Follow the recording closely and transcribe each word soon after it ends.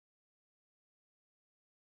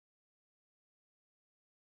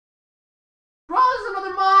Bro, there's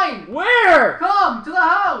another mine! Where? Come to the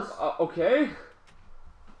house! Okay.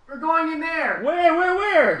 We're going in there!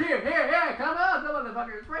 Where? Here, come on,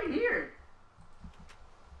 motherfucker. It's right here.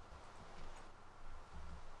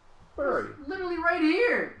 Where are you? Literally right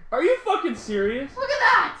here. Are you fucking serious? Look at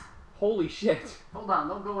that! Holy shit. Hold on,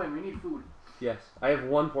 don't go in. We need food. Yes, I have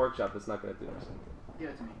one pork chop that's not gonna do this. Give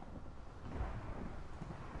it to me.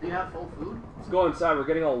 Do you have full food? Let's go inside. We're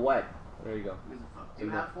getting all wet. There you go. Do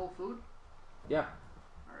you have full food? Yeah.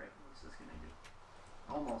 Alright, what's this gonna do?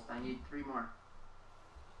 Almost. I need 3 more.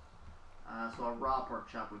 So a raw pork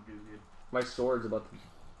chop would do good. My sword's about to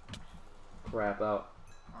crap out.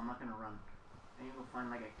 I'm not gonna run. I need to go find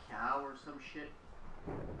like a cow or some shit.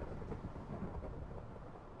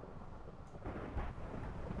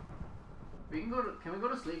 Can we go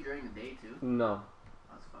to sleep during the day too? No.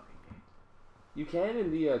 That's fucking gay. You can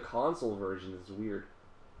in the console version. It's weird.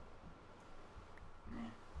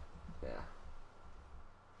 Yeah. Yeah.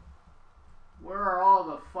 Where are all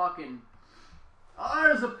the fucking... Oh,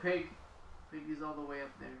 there's a pig. Piggy's all the way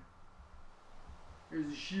up there.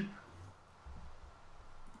 There's a sheep.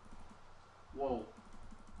 Whoa.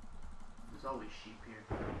 There's always sheep here.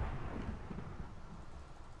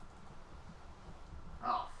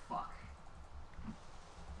 Oh, fuck.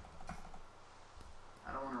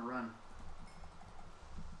 I don't want to run.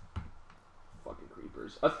 Fucking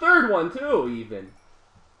creepers. A third one too, even.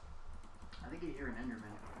 I think you hear an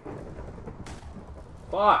Enderman.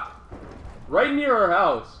 Fuck. Right near our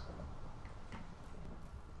house.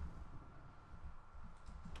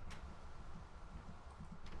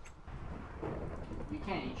 You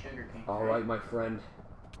can't eat sugar cane. Alright, my friend.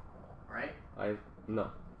 Right?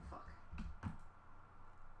 No. Fuck.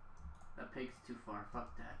 That pig's too far.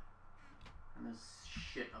 Fuck that. And there's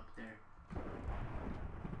shit up there.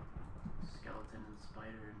 Skeleton and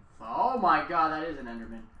spider and... Oh my god, that is an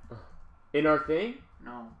Enderman. In our thing?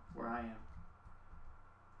 No, where I am.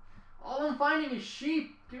 All I'm finding is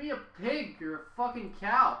sheep. Give me a pig or a fucking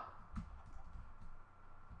cow.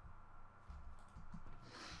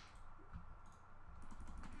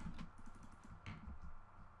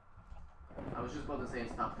 I was just about to say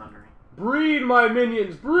stop thundering. Breed, my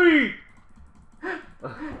minions, breed!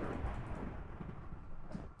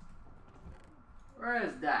 Where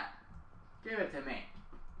is that? Give it to me.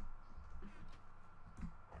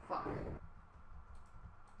 Fuck.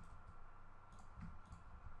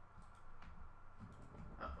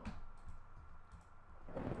 Uh-oh.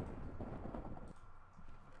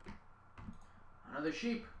 Another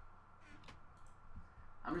sheep.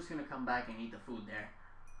 I'm just gonna come back and eat the food there.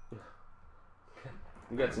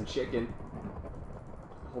 We got some chicken.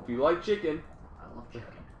 Hope you like chicken. I love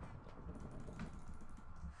chicken.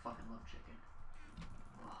 Fucking love chicken.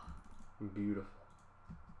 Oh. Beautiful.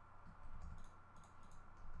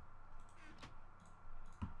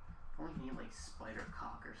 If only you can eat like spider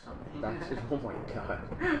cock or something. That's, oh my god.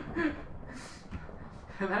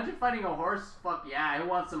 Imagine fighting a horse. Fuck yeah, who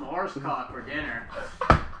wants some horse cock for dinner?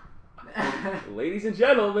 Ladies and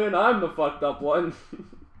gentlemen, I'm the fucked up one.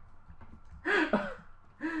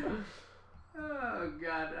 Oh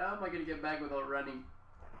god, how am I gonna get back without running?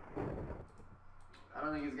 I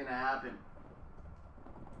don't think it's gonna happen.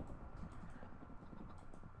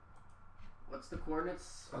 What's the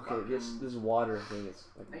coordinates? Okay, this water thing is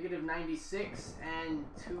like negative 96 and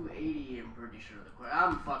 280. I'm pretty sure the coordinates.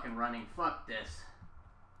 I'm fucking running. Fuck this.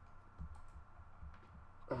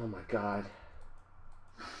 oh my god.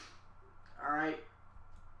 All right.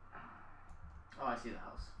 Oh, I see the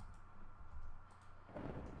house.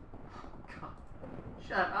 God.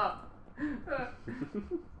 Shut up.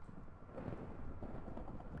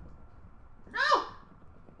 No!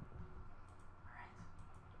 Alright.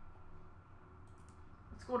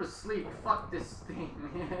 Let's go to sleep. Fuck this thing.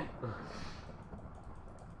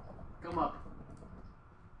 Come up.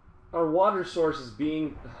 Our water source is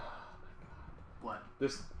being... Oh my god. What?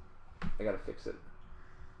 This... I gotta fix it.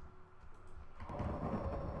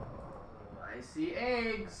 I see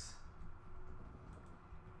eggs.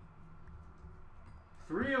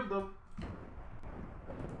 3 of them.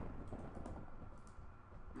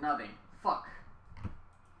 Nothing. Fuck.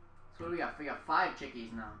 So what do we got? We got 5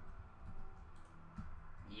 chickies now.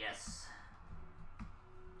 Yes.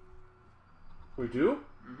 We do?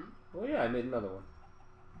 Mm-hmm. Oh yeah, I made another one.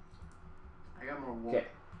 I got more wool. Okay.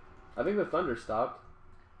 I think the thunder stopped.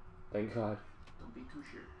 Thank God. Don't be too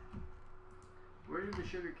sure. Where are the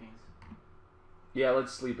sugar canes? Yeah,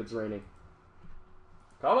 let's sleep. It's raining.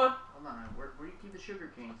 Come on. Hold on. Where do you keep the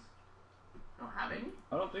sugar canes? You don't have any?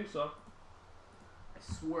 I don't think so. I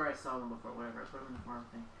swear I saw them before. Whatever. I put them in the farm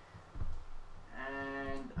thing.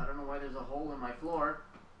 And I don't know why there's a hole in my floor.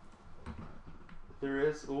 There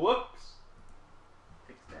is. Whoops.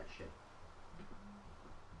 Fix that shit.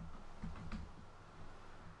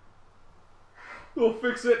 We'll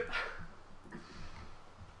fix it.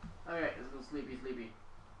 Alright, let's go sleepy, sleepy.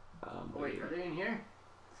 Oh, wait, are they in here?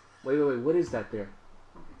 Wait. What is that there?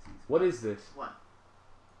 What is this? What?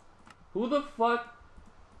 Who the fuck?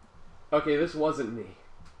 Okay, this wasn't me.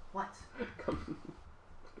 What? Come.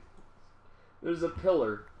 There's a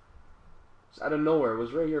pillar. Just out of nowhere. It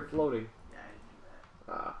was right here floating. Yeah, I didn't do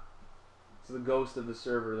that. Ah. It's the ghost of the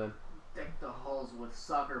server then. Deck the halls with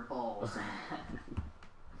soccer balls.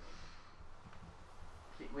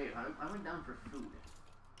 Okay, wait, I went down for food.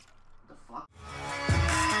 What the fuck?